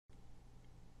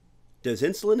Does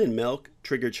insulin in milk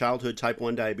trigger childhood type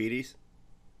 1 diabetes?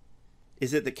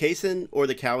 Is it the casein or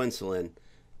the cow insulin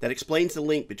that explains the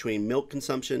link between milk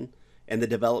consumption and the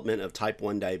development of type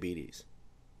 1 diabetes?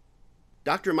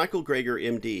 Dr. Michael Greger,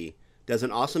 MD, does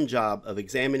an awesome job of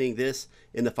examining this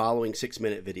in the following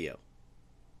 6-minute video.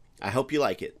 I hope you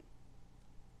like it.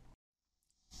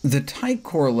 The tight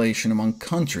correlation among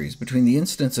countries between the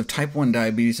incidence of type 1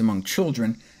 diabetes among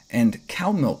children and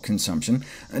cow milk consumption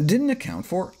didn't account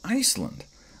for Iceland.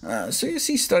 So you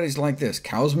see studies like this.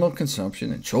 Cow's milk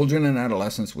consumption in children and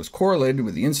adolescents was correlated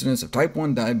with the incidence of type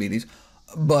 1 diabetes,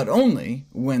 but only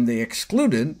when they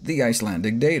excluded the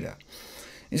Icelandic data.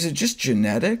 Is it just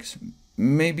genetics?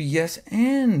 Maybe yes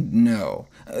and no.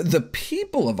 The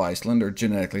people of Iceland are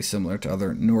genetically similar to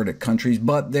other Nordic countries,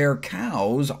 but their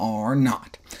cows are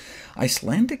not.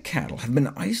 Icelandic cattle have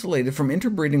been isolated from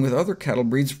interbreeding with other cattle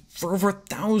breeds for over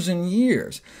 1,000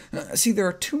 years. See, there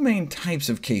are two main types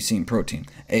of casein protein,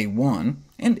 A1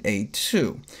 and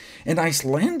A2, and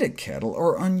Icelandic cattle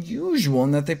are unusual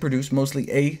in that they produce mostly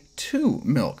A2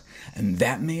 milk, and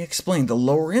that may explain the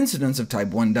lower incidence of type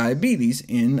 1 diabetes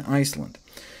in Iceland.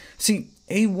 See,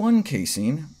 A1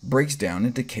 casein breaks down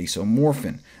into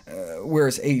casomorphin,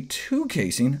 whereas A2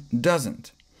 casein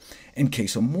doesn't. And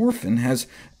casomorphin has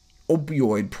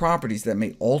opioid properties that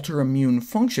may alter immune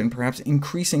function, perhaps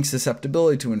increasing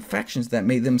susceptibility to infections that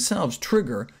may themselves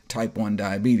trigger type 1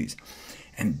 diabetes.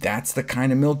 And that's the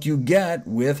kind of milk you get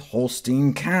with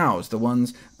Holstein cows, the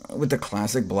ones with the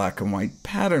classic black and white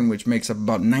pattern, which makes up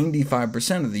about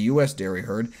 95% of the U.S. dairy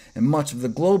herd and much of the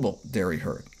global dairy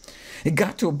herd. It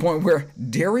got to a point where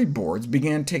dairy boards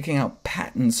began taking out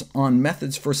patents on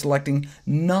methods for selecting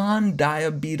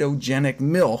non-diabetogenic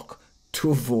milk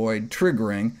to avoid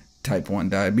triggering type 1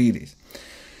 diabetes.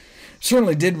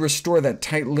 Certainly did restore that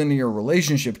tight linear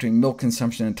relationship between milk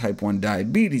consumption and type 1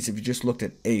 diabetes if you just looked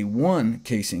at A1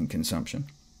 casein consumption.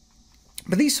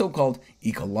 But these so-called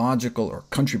ecological or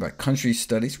country-by-country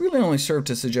studies really only serve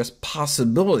to suggest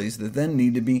possibilities that then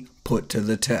need to be put to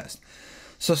the test.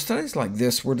 So studies like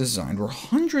this were designed where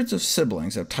hundreds of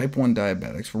siblings of type 1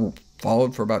 diabetics were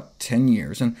followed for about 10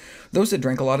 years, and those that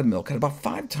drank a lot of milk had about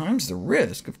 5 times the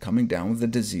risk of coming down with the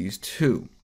disease too.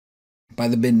 By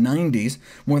the mid-90s,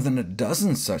 more than a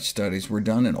dozen such studies were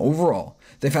done, and overall,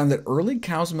 they found that early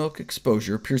cow's milk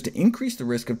exposure appears to increase the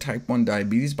risk of type 1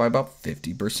 diabetes by about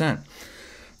 50%.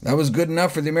 That was good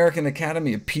enough for the American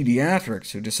Academy of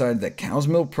Pediatrics, who decided that cow's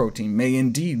milk protein may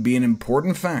indeed be an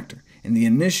important factor in the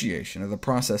initiation of the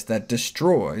process that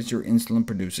destroys your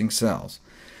insulin-producing cells.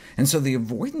 And so the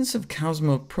avoidance of cow's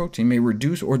milk protein may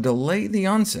reduce or delay the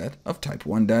onset of type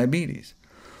 1 diabetes.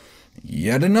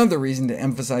 Yet another reason to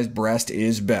emphasize breast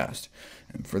is best.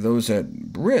 And for those at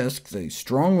risk, they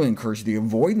strongly encourage the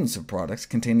avoidance of products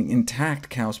containing intact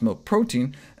cow's milk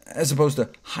protein, as opposed to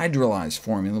hydrolyzed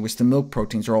formula, in which the milk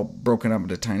proteins are all broken up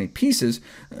into tiny pieces,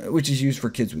 which is used for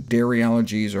kids with dairy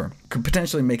allergies, or could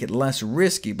potentially make it less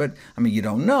risky, but you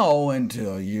don't know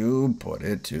until you put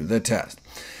it to the test.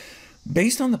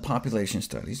 Based on the population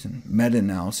studies and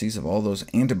meta-analyses of all those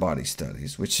antibody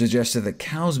studies, which suggested that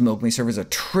cow's milk may serve as a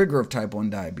trigger of type 1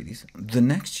 diabetes, the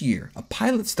next year a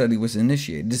pilot study was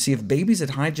initiated to see if babies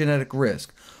at high genetic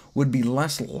risk would be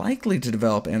less likely to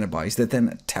develop antibodies that then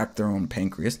attack their own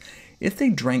pancreas if they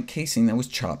drank casein that was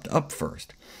chopped up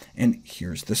first. And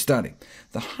here's the study.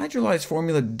 The hydrolyzed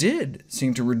formula did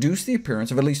seem to reduce the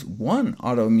appearance of at least one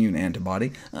autoimmune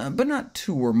antibody, but not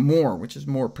 2 or more, which is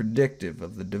more predictive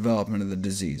of the development of the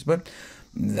disease. But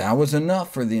that was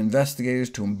enough for the investigators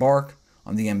to embark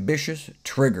on the ambitious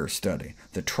TRIGGER study,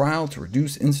 the trial to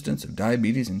reduce incidence of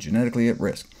diabetes in genetically at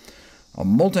risk. A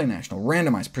multinational,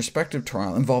 randomized prospective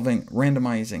trial involving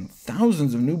randomizing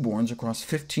thousands of newborns across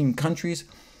 15 countries,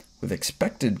 with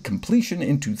expected completion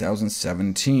in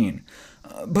 2017.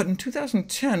 But in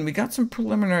 2010, we got some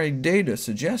preliminary data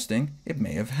suggesting it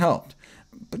may have helped,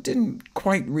 but didn't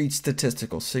quite reach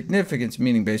statistical significance,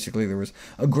 meaning basically there was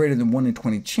a greater than 1 in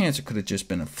 20 chance it could have just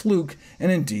been a fluke,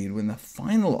 and indeed, when the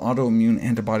final autoimmune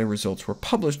antibody results were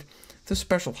published, the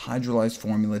special hydrolyzed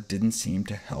formula didn't seem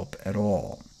to help at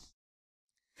all.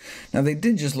 Now, they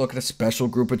did just look at a special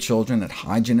group of children at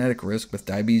high genetic risk with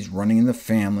diabetes running in the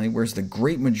family, whereas the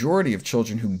great majority of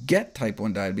children who get type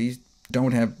 1 diabetes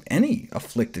don't have any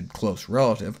afflicted close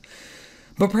relative.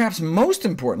 But perhaps most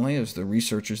importantly, as the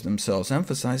researchers themselves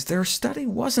emphasized, their study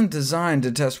wasn't designed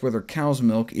to test whether cow's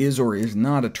milk is or is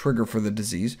not a trigger for the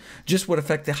disease, just what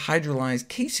effect the hydrolyzed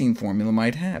casein formula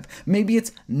might have. Maybe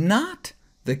it's not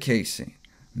the casein.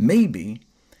 Maybe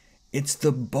it's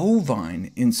the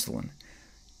bovine insulin.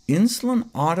 Insulin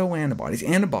autoantibodies,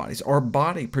 antibodies our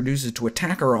body produces to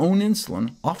attack our own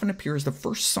insulin, often appear as the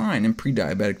first sign in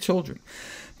pre-diabetic children.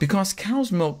 Because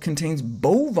cow's milk contains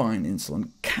bovine insulin,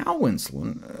 cow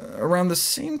insulin, around the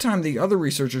same time the other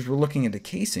researchers were looking into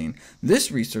casein,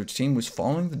 this research team was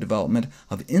following the development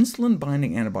of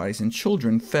insulin-binding antibodies in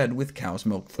children fed with cow's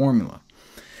milk formula.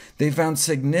 They found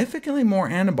significantly more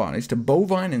antibodies to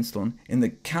bovine insulin in the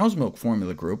cow's milk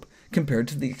formula group compared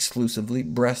to the exclusively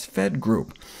breastfed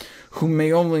group, who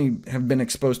may only have been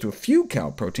exposed to a few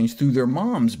cow proteins through their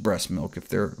mom's breast milk if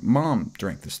their mom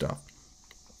drank the stuff.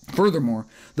 Furthermore,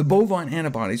 the bovine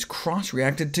antibodies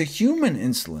cross-reacted to human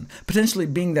insulin, potentially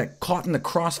being that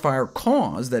caught-in-the-crossfire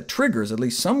cause that triggers at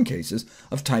least some cases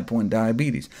of type 1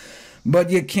 diabetes.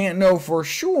 But you can't know for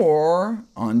sure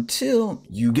until,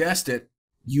 you guessed it,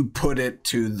 you put it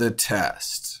to the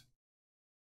test.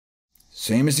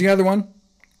 Same as the other one,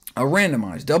 a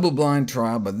randomized, double-blind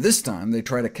trial, but this time they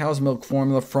tried a cow's milk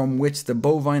formula from which the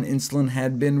bovine insulin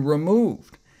had been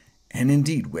removed. And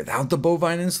indeed, without the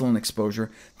bovine insulin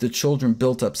exposure, the children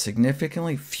built up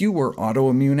significantly fewer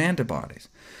autoimmune antibodies.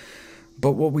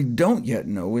 But what we don't yet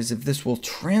know is if this will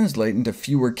translate into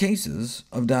fewer cases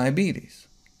of diabetes.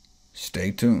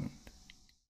 Stay tuned.